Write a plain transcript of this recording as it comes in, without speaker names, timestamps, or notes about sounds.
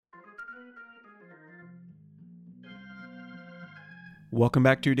Welcome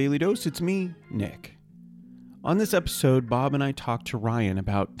back to your Daily Dose. It's me, Nick. On this episode, Bob and I talked to Ryan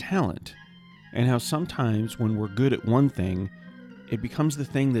about talent and how sometimes when we're good at one thing, it becomes the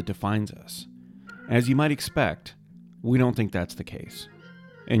thing that defines us. As you might expect, we don't think that's the case.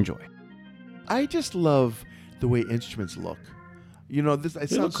 Enjoy. I just love the way instruments look. You know, this it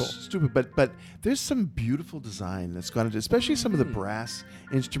sounds cool. stupid, but there's some beautiful design that's gone into, especially some of the brass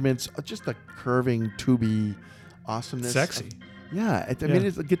instruments, just the curving, tubey awesomeness. Sexy. Yeah, I mean,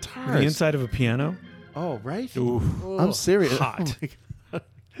 it's a guitar. The inside of a piano. Oh, right. Ooh. I'm serious. Hot. Oh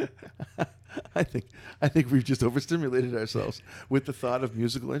my God. I think we've just overstimulated ourselves with the thought of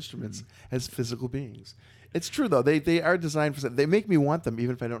musical instruments as physical beings. It's true though; they are designed for. They make me want them,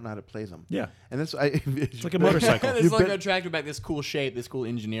 even if I don't know how to play them. Yeah. And that's It's like a motorcycle. It's like attracted back this cool shape, this cool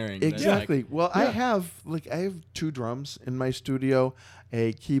engineering. Exactly. Like, Well, I have 2 drums in my studio,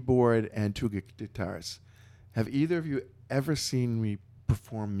 a keyboard, and 2 guitars. Have either of you ever seen me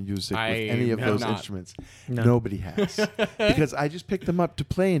perform music with any of have those not. instruments? No. Nobody has, because I just pick them up to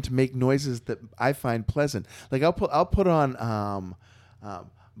play and to make noises that I find pleasant. Like I'll put on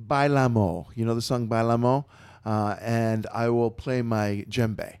Bailamo, you know the song Bailamo, and I will play my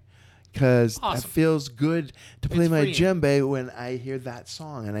djembe. Because Awesome. it feels good to play It's my freeing. djembe when I hear that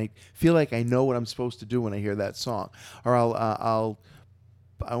song, and I feel like I know what I'm supposed to do when I hear that song. Or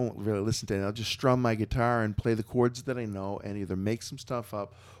I won't really listen to it. I'll just strum my guitar and play the chords that I know, and either make some stuff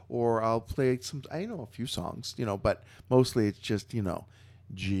up, or I'll play some. I know a few songs, but mostly it's just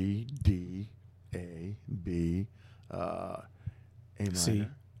G, D, A, B, A minor, C.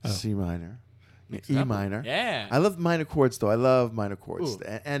 Oh. C minor, Mix it E up. minor. Yeah. I love minor chords though. I love minor chords,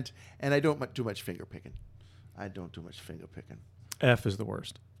 Ooh. and I don't do much finger picking. I don't do much finger picking. F is the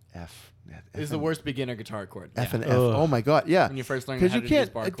worst. F. Is the worst beginner guitar chord. F Yeah. and F. Ugh. Oh my God! Yeah. When you first learn Because how you to do these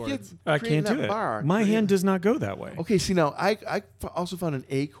can't. bar it chords. gets- I creating can't do that it. bar, My creating- hand does not go that way. Okay, see now I also found an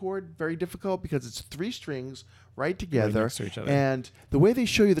A chord very difficult because it's 3 strings right together, next to each other. and the way they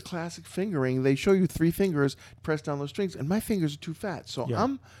show you the classic fingering, they show you 3 fingers press down those strings, and my fingers are too fat. So Yeah.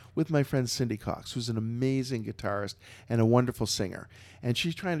 I'm with my friend Cindy Cox, who's an amazing guitarist and a wonderful singer, and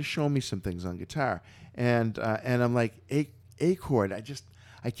she's trying to show me some things on guitar, and I'm like A chord,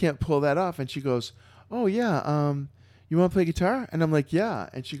 I can't pull that off, and she goes, "Oh yeah, you want to play guitar?" And I'm like, "Yeah."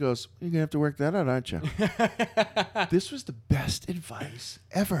 And she goes, "You're going to have to work that out, aren't you?" This was the best advice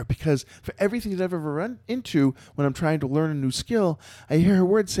ever, because for everything that I've ever run into when I'm trying to learn a new skill, I hear her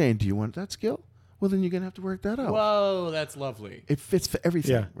words saying, "Do you want that skill? Well, then you're going to have to work that out." Whoa, that's lovely. It fits for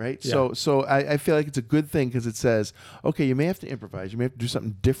everything, Yeah. right? Yeah. So I feel like it's a good thing because it says, okay, you may have to improvise. You may have to do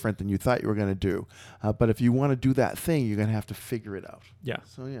something different than you thought you were going to do. But if you want to do that thing, you're going to have to figure it out. Yeah.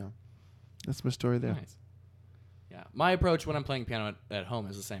 So, yeah, that's my story there. Nice. Yeah. My approach when I'm playing piano at home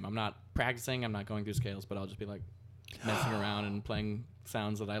is the same. I'm not practicing. I'm not going through scales, but I'll just be like messing around and playing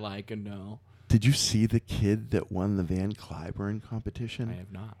sounds that I like and know. Did you see the kid that won the Van Cliburn competition? I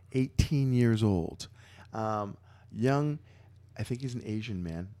have not. 18 years old. Young, I think he's an Asian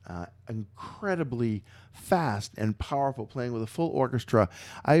man, incredibly fast and powerful, playing with a full orchestra.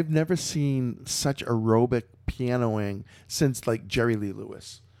 I've never seen such aerobic pianoing since like Jerry Lee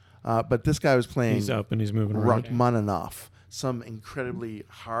Lewis. But this guy was playing He's up and he's moving around. Rachmaninoff, some incredibly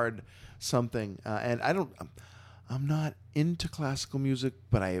hard something. And I'm not into classical music,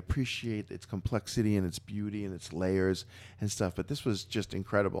 but I appreciate its complexity and its beauty and its layers and stuff. But this was just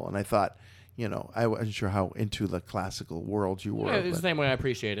incredible. And I thought, I wasn't sure how into the classical world you were. Yeah, it's but the same way I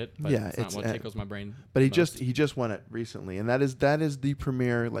appreciate it, but Yeah, it's not it's, what uh, tickles my brain. but he most. just won it recently, and that is the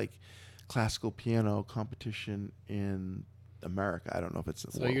premier classical piano competition in America. I don't know if it's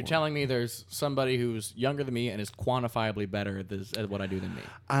So you're telling me there's somebody who's younger than me and is quantifiably better at what I do than me.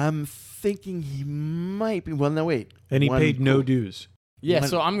 I'm thinking he might be. Well, no, wait. And he One paid no cool- dues. Yeah, One-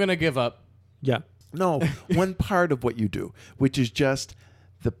 so I'm going to give up. Yeah. No, one part of what you do, which is just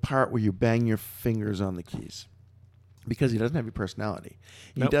the part where you bang your fingers on the keys, because he doesn't have your personality.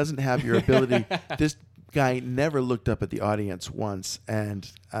 He Nope. doesn't have your ability. This guy never looked up at the audience once,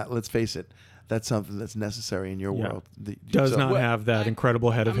 and let's face it, that's something that's necessary in your Yeah. world. Does not have that incredible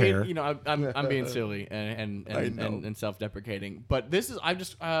head of hair. I'm being silly and I know. and self-deprecating. But this is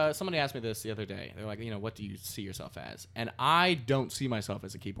somebody asked me this the other day. They're like, what do you see yourself as? And I don't see myself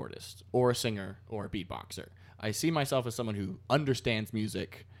as a keyboardist or a singer or a beatboxer. I see myself as someone who understands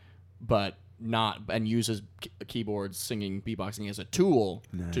music, but uses keyboards, singing, beatboxing as a tool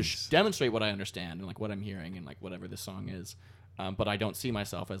to Nice. demonstrate what I understand and what I'm hearing and whatever this song is. But I don't see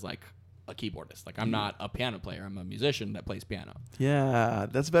myself as a keyboardist. I'm not a piano player. I'm a musician that plays piano. Yeah,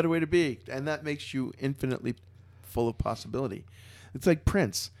 that's a better way to be, and that makes you infinitely full of possibility. It's like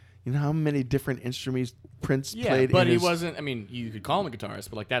Prince. You know how many different instruments Prince Yeah, played. but in he his... wasn't. I mean, you could call him a guitarist,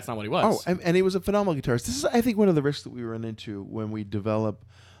 but like that's not what he was. Oh, and he was a phenomenal guitarist. This is, I think, one of the risks that we run into when we develop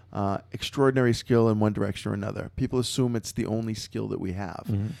extraordinary skill in one direction or another. People assume it's the only skill that we have,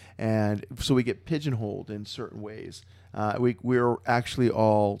 and so we get pigeonholed in certain ways. We're actually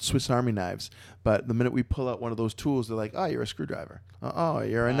all Swiss Army knives, but the minute we pull out one of those tools, they're like, "Oh, you're a screwdriver. Oh,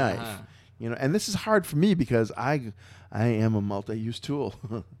 you're a knife." You know, and this is hard for me because I am a multi-use tool.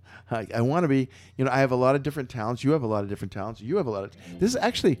 I want to be, you know, I have a lot of different talents. You have a lot of different talents. You have a lot of. This is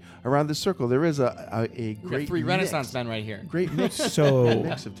actually around this circle. There is a great three mix, Renaissance men right here. Great mix. So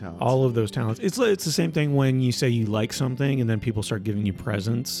mix of talents. all of those talents. It's the same thing when you say you like something and then people start giving you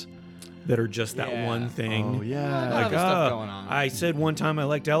presents that are just that one thing. Oh yeah. Like, other stuff going on. I said one time I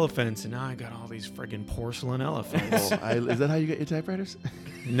liked elephants, and now I got all these friggin' porcelain elephants. Is that how you get your typewriters?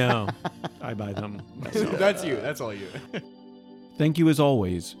 No, I buy them myself. That's you. That's all you. Thank you as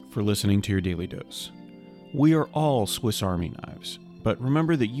always for listening to your Daily Dose. We are all Swiss Army knives, but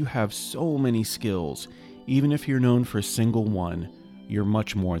remember that you have so many skills. Even if you're known for a single one, you're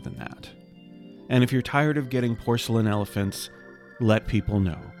much more than that. And if you're tired of getting porcelain elephants, let people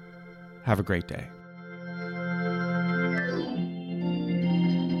know. Have a great day.